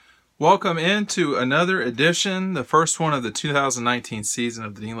Welcome into another edition, the first one of the 2019 season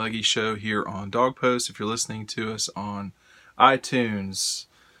of the Dean Legge Show here on Dog Post. If you're listening to us on iTunes,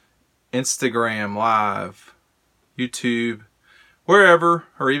 Instagram Live, YouTube, wherever,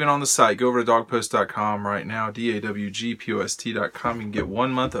 or even on the site, go over to dogpost.com right now, dawgpost.com. You can get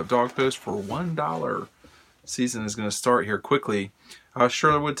 1 month of Dog Post for $1. Season is going to start here quickly. I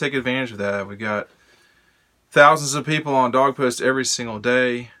surely would take advantage of that. We got thousands of people on Dog Post every single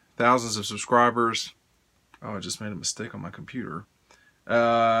day. Thousands of subscribers. Oh, I just made a mistake on my computer.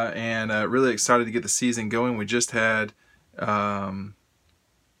 And really excited to get the season going. We just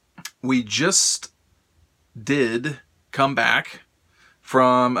did come back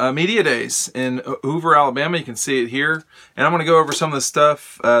from Media Days in Hoover, Alabama. You can see it here. And I'm going to go over some of the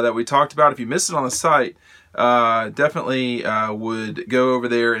stuff that we talked about. If you missed it on the site, definitely would go over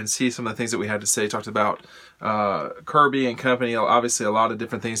there and see some of the things that we had to say. Talked about Kirby and company, obviously a lot of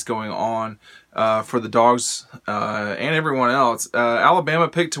different things going on for the dogs and everyone else. Alabama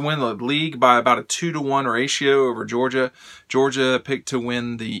picked to win the league by about a 2-to-1 ratio over Georgia. Georgia picked to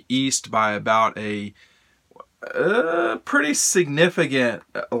win the East by about a pretty significant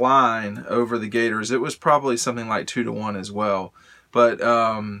line over the Gators. It was probably something like 2-to-1 as well. But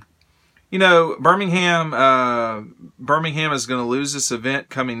Birmingham is going to lose this event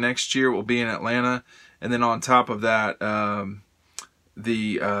coming next year. It will be in Atlanta. And then on top of that,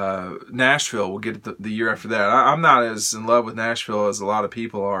 Nashville will get it the year after that. I'm not as in love with Nashville as a lot of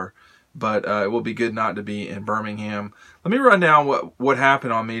people are, but it will be good not to be in Birmingham. Let me run down what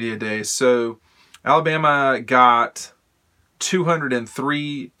happened on Media Day. So Alabama got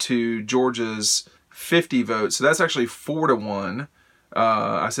 203 to Georgia's 50 votes. So that's actually 4-to-1.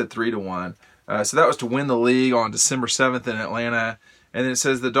 I said 3-to-1. So that was to win the league on December 7th in Atlanta. And then it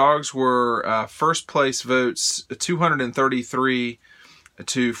says the dogs were first place votes 233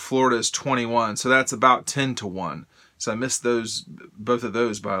 to Florida's 21. So that's about 10-to-1. So I missed both of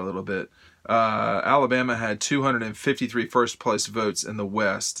those by a little bit. Alabama had 253 first place votes in the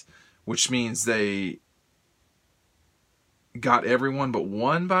West, which means they got everyone but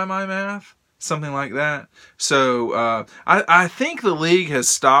one by my math. Something like that. So I think the league has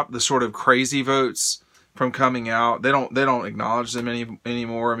stopped the sort of crazy votes from coming out. They don't acknowledge them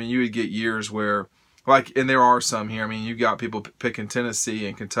anymore. I mean, you would get years where, and there are some here. I mean, you got people picking Tennessee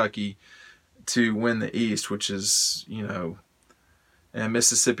and Kentucky to win the East, which is, and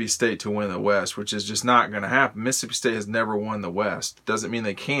Mississippi State to win the West, which is just not going to happen. Mississippi State has never won the West. Doesn't mean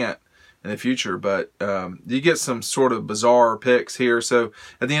they can't in the future, but you get some sort of bizarre picks here. So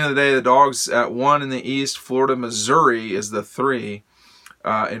at the end of the day, the dogs at 1 in the East. Florida, Missouri is the 3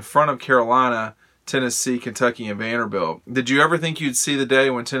 in front of Carolina, Tennessee, Kentucky, and Vanderbilt. Did you ever think you'd see the day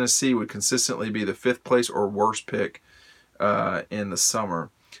when Tennessee would consistently be the 5th place or worst pick in the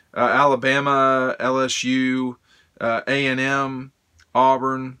summer? Alabama, LSU, A&M,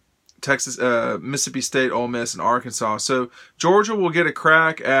 Auburn, Texas, Mississippi State, Ole Miss, and Arkansas. So Georgia will get a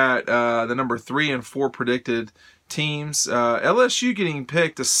crack at the number 3 and 4 predicted teams. LSU getting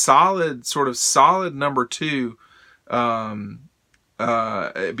picked a solid number 2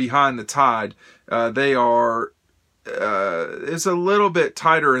 behind the Tide. They are it's a little bit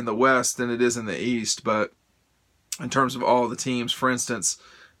tighter in the West than it is in the East, but in terms of all the teams, for instance,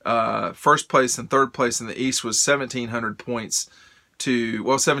 first place and third place in the East was 1,700 points to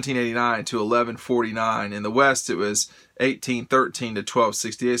 1789 to 1149. In the West, it was 1813 to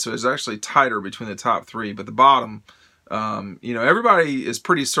 1268. So it's actually tighter between the top 3. But the bottom, everybody is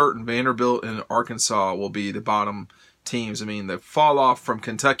pretty certain Vanderbilt and Arkansas will be the bottom teams. I mean, the fall off from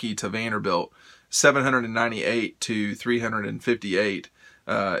Kentucky to Vanderbilt, 798 to 358,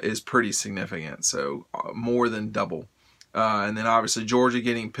 is pretty significant. So more than double. And then obviously Georgia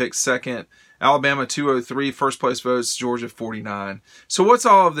getting picked second. Alabama 203 first place votes, Georgia 49. So what's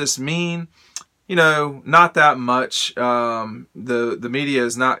all of this mean? Not that much. The media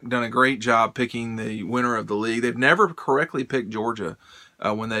has not done a great job picking the winner of the league. They've never correctly picked Georgia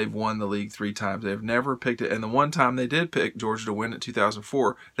when they've won the league 3 times. They've never picked it. And the one time they did pick Georgia to win it,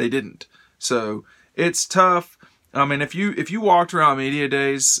 2004, they didn't. So it's tough. I mean, if you walked around Media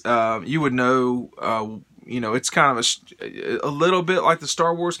Days, you would know. It's kind of a little bit like the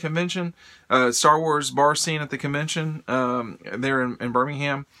Star Wars convention, Star Wars bar scene at the convention there in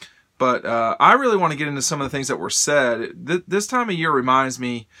Birmingham. But I really want to get into some of the things that were said. This time of year reminds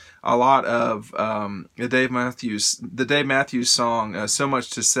me a lot of the Dave Matthews song, So Much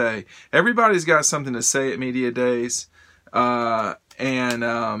to Say. Everybody's got something to say at Media Days.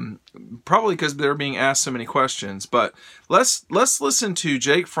 and probably because they're being asked so many questions. But let's listen to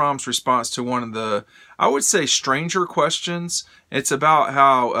Jake Fromm's response to one of the, I would say, stranger questions. It's about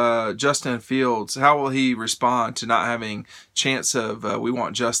how Justin Fields, how will he respond to not having chance of we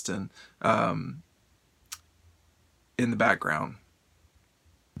want Justin in the background.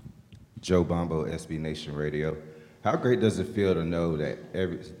 Joe Bombo, SB Nation Radio. How great does it feel to know that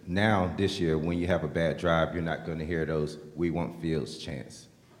this year, when you have a bad drive, you're not going to hear those "We want Fields" chants?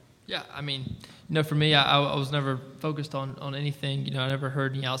 Yeah, I mean, for me, I was never focused on anything. I never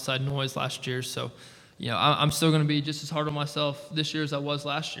heard any outside noise last year. So, I'm still going to be just as hard on myself this year as I was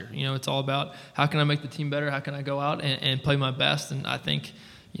last year. It's all about how can I make the team better? How can I go out and play my best? And I think,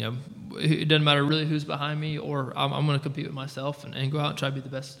 it doesn't matter really who's behind me, or I'm going to compete with myself and go out and try to be the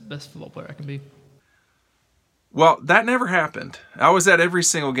best football player I can be. Well, that never happened. I was at every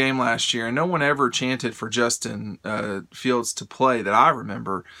single game last year, and no one ever chanted for Justin Fields to play that I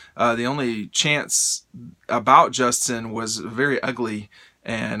remember. The only chants about Justin was very ugly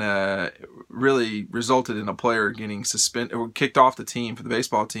and really resulted in a player getting suspended or kicked off the team for the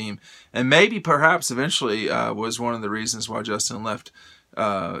baseball team, and maybe perhaps eventually was one of the reasons why Justin left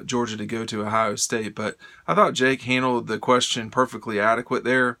Georgia to go to Ohio State. But I thought Jake handled the question perfectly adequate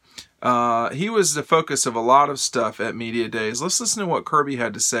there. He was the focus of a lot of stuff at Media Days. Let's listen to what Kirby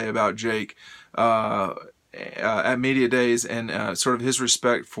had to say about Jake at Media Days and sort of his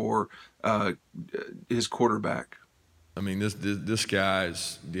respect for his quarterback. I mean, this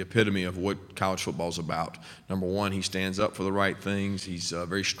guy's the epitome of what college football is about. Number one, he stands up for the right things. He's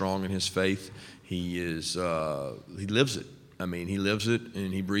very strong in his faith. He lives it. I mean, he lives it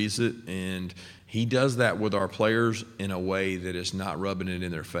and he breathes it, and he does that with our players in a way that is not rubbing it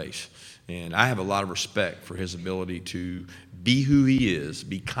in their face. And I have a lot of respect for his ability to be who he is,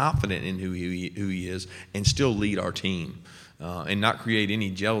 be confident in who he is, and still lead our team. And not create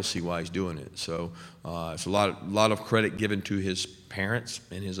any jealousy while he's doing it. So it's a lot of credit given to his parents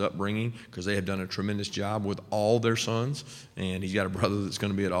and his upbringing, because they have done a tremendous job with all their sons. And he's got a brother that's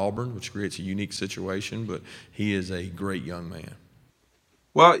going to be at Auburn, which creates a unique situation. But he is a great young man.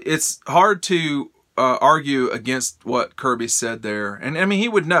 Well, it's hard to argue against what Kirby said there. And, I mean, he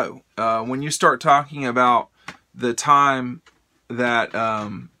would know. When you start talking about the time that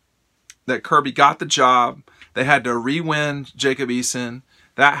that Kirby got the job, they had to re-win Jacob Eason.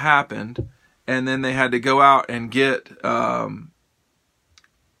 That happened. And then they had to go out and get the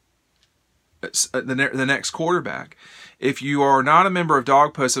next quarterback. If you are not a member of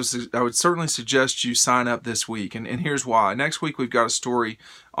Dog Post, I would certainly suggest you sign up this week. And here's why. Next week, we've got a story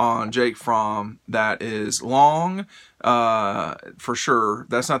on Jake Fromm that is long, for sure.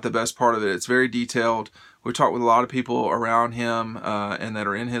 That's not the best part of it. It's very detailed. We talked with a lot of people around him and that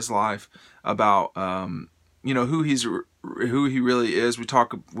are in his life about who he really is. We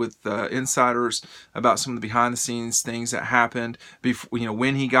talk with insiders about some of the behind the scenes things that happened before,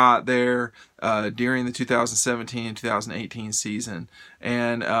 when he got there during the 2017 and 2018 season.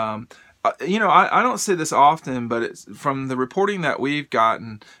 And I don't say this often, but it's, from the reporting that we've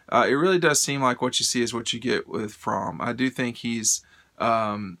gotten, it really does seem like what you see is what you get with Fromm. I do think he's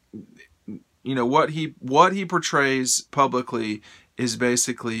what he portrays publicly is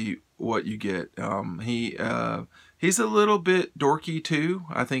basically what you get. He's a little bit dorky too.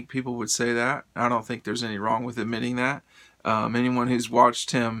 I think people would say that. I don't think there's any wrong with admitting that. Anyone who's watched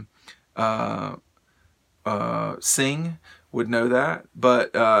him sing would know that.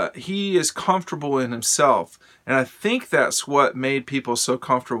 But he is comfortable in himself. And I think that's what made people so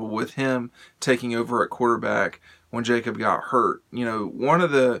comfortable with him taking over at quarterback when Jacob got hurt.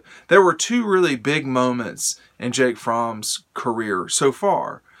 There were two really big moments in Jake Fromm's career so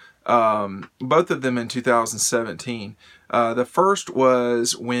far. Both of them in 2017. The first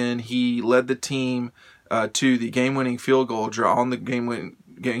was when he led the team to the game-winning field goal on the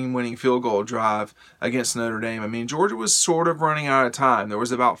game-winning field goal drive against Notre Dame. I mean, Georgia was sort of running out of time. There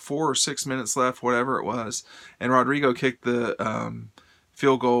was about 4 or 6 minutes left, whatever it was, and Rodrigo kicked the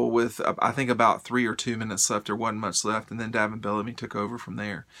field goal with I think about 3 or 2 minutes left. There wasn't much left, and then Davin Bellamy took over from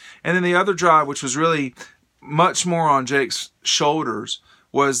there. And then the other drive, which was really much more on Jake's shoulders,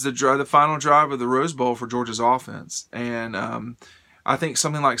 was the final drive of the Rose Bowl for Georgia's offense. And I think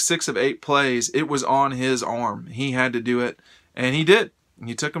something like 6 of 8 plays, it was on his arm. He had to do it, and he did.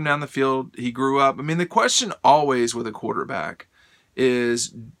 He took him down the field. He grew up. I mean, the question always with a quarterback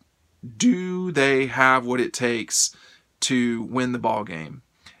is, do they have what it takes to win the ball game?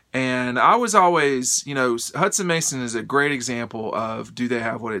 And I was always, Hudson Mason is a great example of do they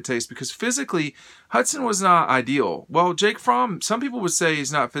have what it takes? Because physically, Hudson was not ideal. Well, Jake Fromm, some people would say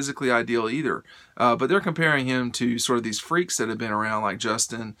he's not physically ideal either. But they're comparing him to sort of these freaks that have been around like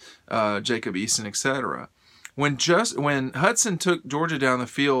Justin, Jacob Eason, etc. When Hudson took Georgia down the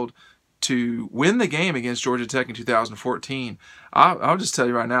field to win the game against Georgia Tech in 2014, I'll just tell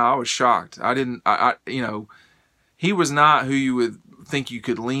you right now, I was shocked. He was not who you would think you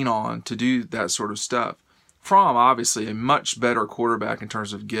could lean on to do that sort of stuff. Fromm, obviously, a much better quarterback in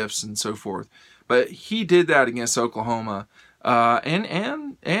terms of gifts and so forth, but he did that against Oklahoma,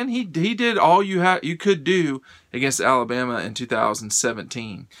 and he did all you could do against Alabama in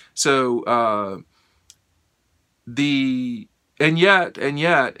 2017. So and yet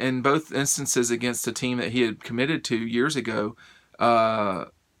in both instances against a team that he had committed to years ago,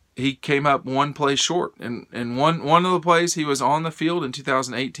 he came up one play short. And one of the plays he was on the field in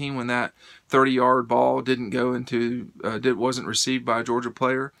 2018 when that 30-yard ball wasn't received by a Georgia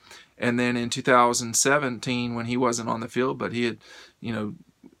player. And then in 2017 when he wasn't on the field, but he had,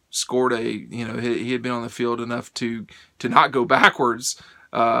 scored he had been on the field enough to not go backwards.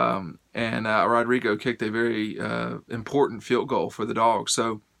 And Rodrigo kicked a very important field goal for the Dogs.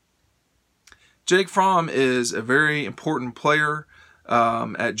 So Jake Fromm is a very important player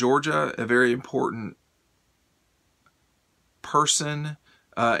at Georgia, a very important person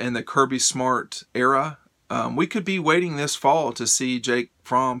in the Kirby Smart era. We could be waiting this fall to see Jake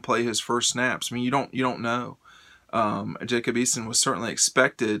Fromm play his first snaps. I mean, you don't know. Jacob Eason was certainly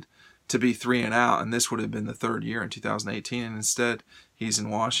expected to be 3 and out, and this would have been the third year in 2018, and instead he's in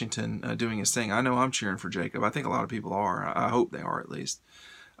Washington doing his thing. I know I'm cheering for Jacob. I think a lot of people are. I hope they are at least.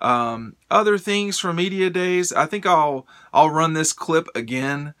 Other things from media days, I think I'll run this clip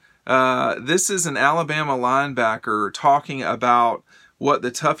again. This is an Alabama linebacker talking about what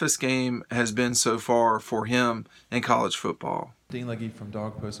the toughest game has been so far for him in college football. Dean Legge from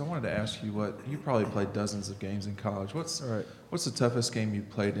Dog Post. I wanted to ask you you probably played dozens of games in college. What's the toughest game you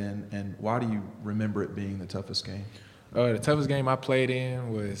played in, and why do you remember it being the toughest game? The toughest game I played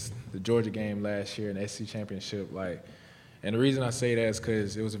in was the Georgia game last year in the SEC Championship. And the reason I say that is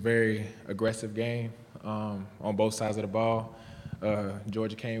because it was a very aggressive game on both sides of the ball.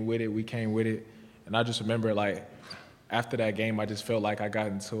 Georgia came with it, we came with it, and I just remember after that game, I just felt like I got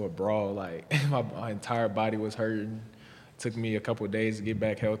into a brawl. My entire body was hurting. It took me a couple of days to get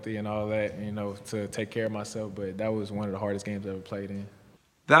back healthy and all that, to take care of myself. But that was one of the hardest games I ever played in.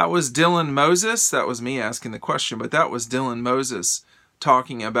 That was Dylan Moses. That was me asking the question, but that was Dylan Moses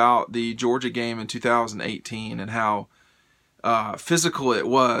talking about the Georgia game in 2018 and how physical it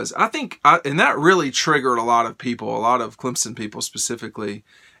was. I think, and that really triggered a lot of people, a lot of Clemson people specifically.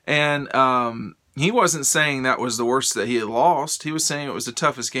 And he wasn't saying that was the worst that he had lost. He was saying it was the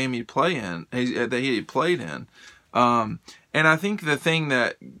toughest game that he had played in. And I think the thing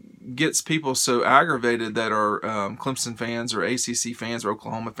that gets people so aggravated that are Clemson fans or ACC fans or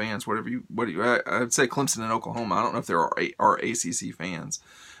Oklahoma fans, I'd say Clemson and Oklahoma. I don't know if there are ACC fans,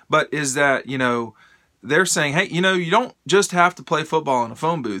 but is that, they're saying, hey, you don't just have to play football in a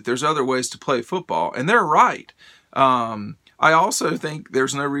phone booth. There's other ways to play football. And they're right. I also think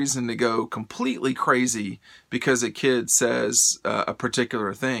there's no reason to go completely crazy because a kid says a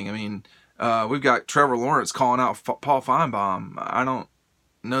particular thing. I mean, we've got Trevor Lawrence calling out Paul Feinbaum. I don't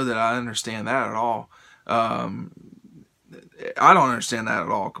know that I understand that at all. I don't understand that at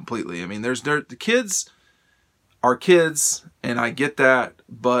all completely. I mean, the kids are kids, and I get that,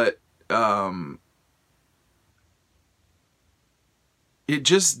 but it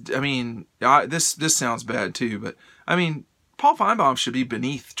just, this sounds bad too, but Paul Feinbaum should be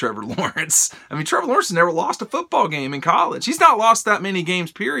beneath Trevor Lawrence. Trevor Lawrence has never lost a football game in college. He's not lost that many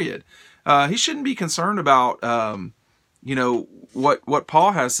games, period. He shouldn't be concerned about, what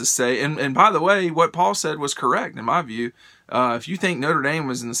Paul has to say. And by the way, what Paul said was correct in my view. If you think Notre Dame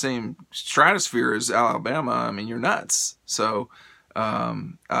was in the same stratosphere as Alabama, you're nuts. So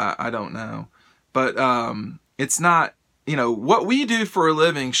I don't know. But it's not, what we do for a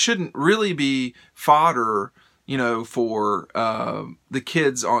living shouldn't really be fodder, for the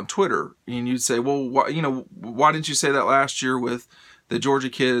kids on Twitter. And you'd say, well, why didn't you say that last year with the Georgia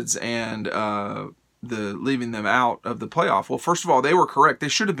kids and the leaving them out of the playoff? Well, first of all, they were correct. They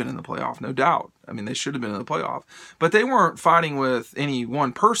should have been in the playoff, no doubt. They should have been in the playoff. But they weren't fighting with any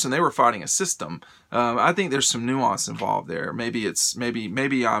one person. They were fighting a system. I think there's some nuance involved there. Maybe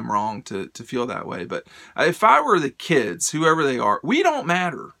I'm wrong to feel that way. But if I were the kids, whoever they are, we don't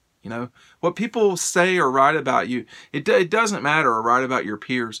matter. You know, what people say or write about you, it doesn't matter, or write about your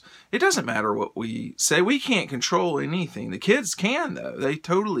peers. It doesn't matter what we say. We can't control anything. The kids can, though. They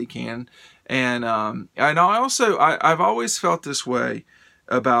totally can. And I've always felt this way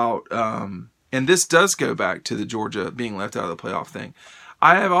about, and this does go back to the Georgia being left out of the playoff thing.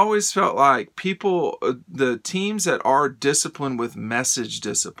 I have always felt like the teams that are disciplined with message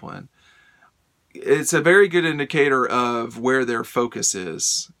discipline, it's a very good indicator of where their focus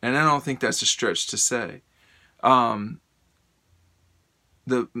is. And I don't think that's a stretch to say. The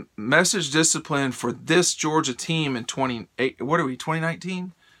message discipline for this Georgia team in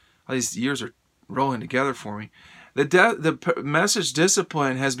 2019? All these years are rolling together for me. The message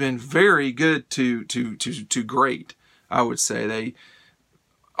discipline has been very good to great, I would say. They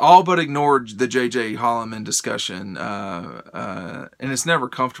all but ignored the J.J. Holloman discussion, and it's never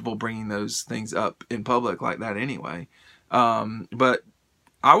comfortable bringing those things up in public like that anyway. But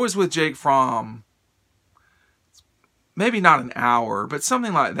I was with Jake Fromm, maybe not an hour, but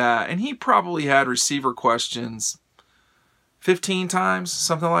something like that, and he probably had receiver questions 15 times,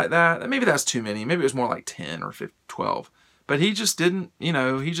 something like that. Maybe that's too many. Maybe it was more like 10 or 12. But he just didn't,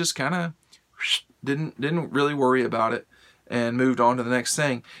 he just kind of didn't really worry about it and moved on to the next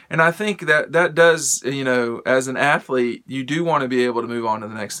thing. And I think that does, as an athlete, you do want to be able to move on to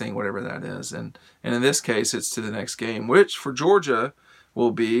the next thing, whatever that is. And in this case, it's to the next game, which for Georgia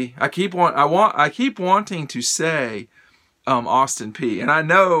will be, I keep wanting to say Austin Peay. And I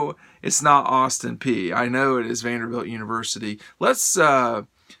know it's not Austin Peay. I know it is Vanderbilt University. Let's just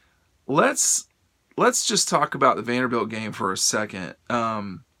talk about the Vanderbilt game for a second.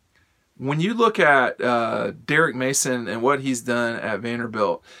 When you look at Derek Mason and what he's done at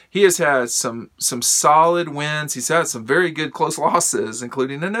Vanderbilt, he has had some solid wins. He's had some very good close losses,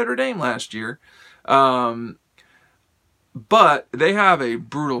 including to Notre Dame last year. But they have a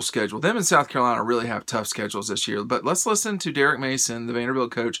brutal schedule. Them and South Carolina really have tough schedules this year. But let's listen to Derek Mason, the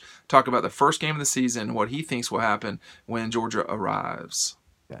Vanderbilt coach, talk about the first game of the season and what he thinks will happen when Georgia arrives.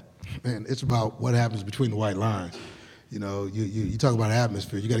 Man, it's about what happens between the white lines. You talk about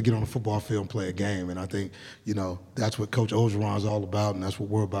atmosphere. You got to get on the football field and play a game. And I think, that's what Coach Orgeron's all about, and that's what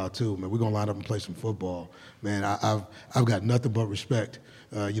we're about too. Man, we're gonna line up and play some football. Man, I've got nothing but respect,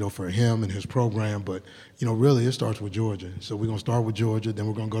 for him and his program. But really, it starts with Georgia. So we're gonna start with Georgia, then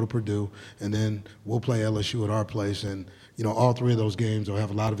we're gonna go to Purdue, and then we'll play LSU at our place. And all three of those games will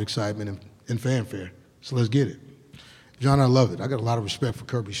have a lot of excitement and fanfare. So let's get it. John, I love it. I got a lot of respect for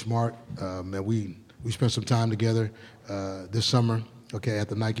Kirby Smart. Man, we spent some time together this summer, at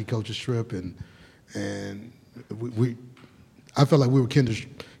the Nike coaches trip, and I felt like we were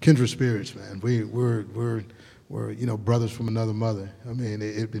kindred spirits, man. We're brothers from another mother. I mean,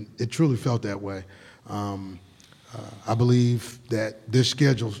 it truly felt that way. I believe that this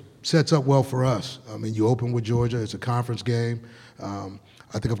schedule sets up well for us. I mean, you open with Georgia. It's a conference game. I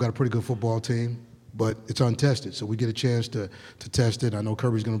think I've got a pretty good football team, but it's untested, so we get a chance to test it. I know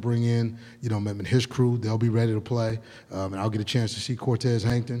Kirby's going to bring in, his crew. They'll be ready to play, and I'll get a chance to see Cortez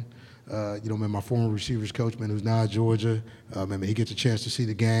Hankton, my former receivers coach, who's now at Georgia. He gets a chance to see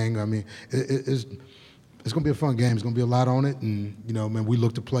the gang. I mean, it's going to be a fun game. It's going to be a lot on it, and we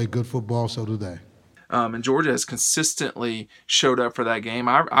look to play good football. So do they. And Georgia has consistently showed up for that game.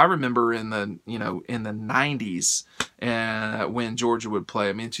 I remember in the 90s when Georgia would play.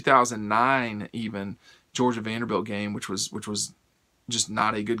 I mean, 2009 even, Georgia Vanderbilt game, which was just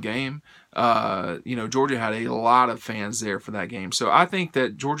not a good game. Georgia had a lot of fans there for that game. So I think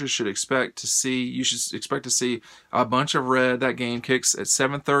that Georgia should expect to see a bunch of red. That game kicks at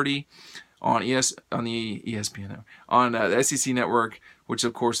 7:30 on the ESPN, on the SEC network, which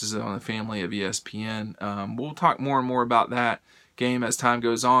of course is on the family of ESPN. We'll talk more and more about that game as time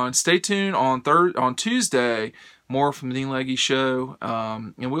goes on. Stay tuned on Tuesday, more from the Dean Legge Show,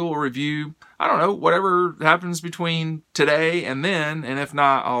 and we will review, whatever happens between today and then, and if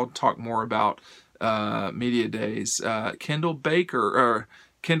not, I'll talk more about media days. Kendall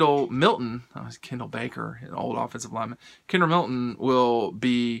Milton, Kendall Baker, an old offensive lineman. Kendall Milton will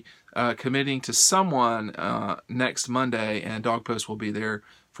be committing to someone next Monday, and Dog Post will be there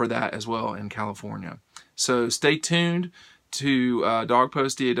for that as well in California. So stay tuned to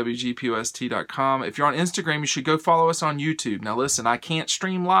Dogpost, DAWGPOST.com. If you're on Instagram, you should go follow us on YouTube. Now listen, I can't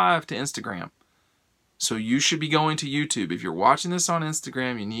stream live to Instagram, so you should be going to YouTube. If you're watching this on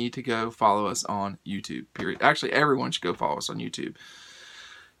Instagram, you need to go follow us on YouTube, period. Actually, everyone should go follow us on YouTube.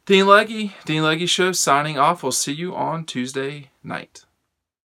 Dean Legge Show signing off. We'll see you on Tuesday night.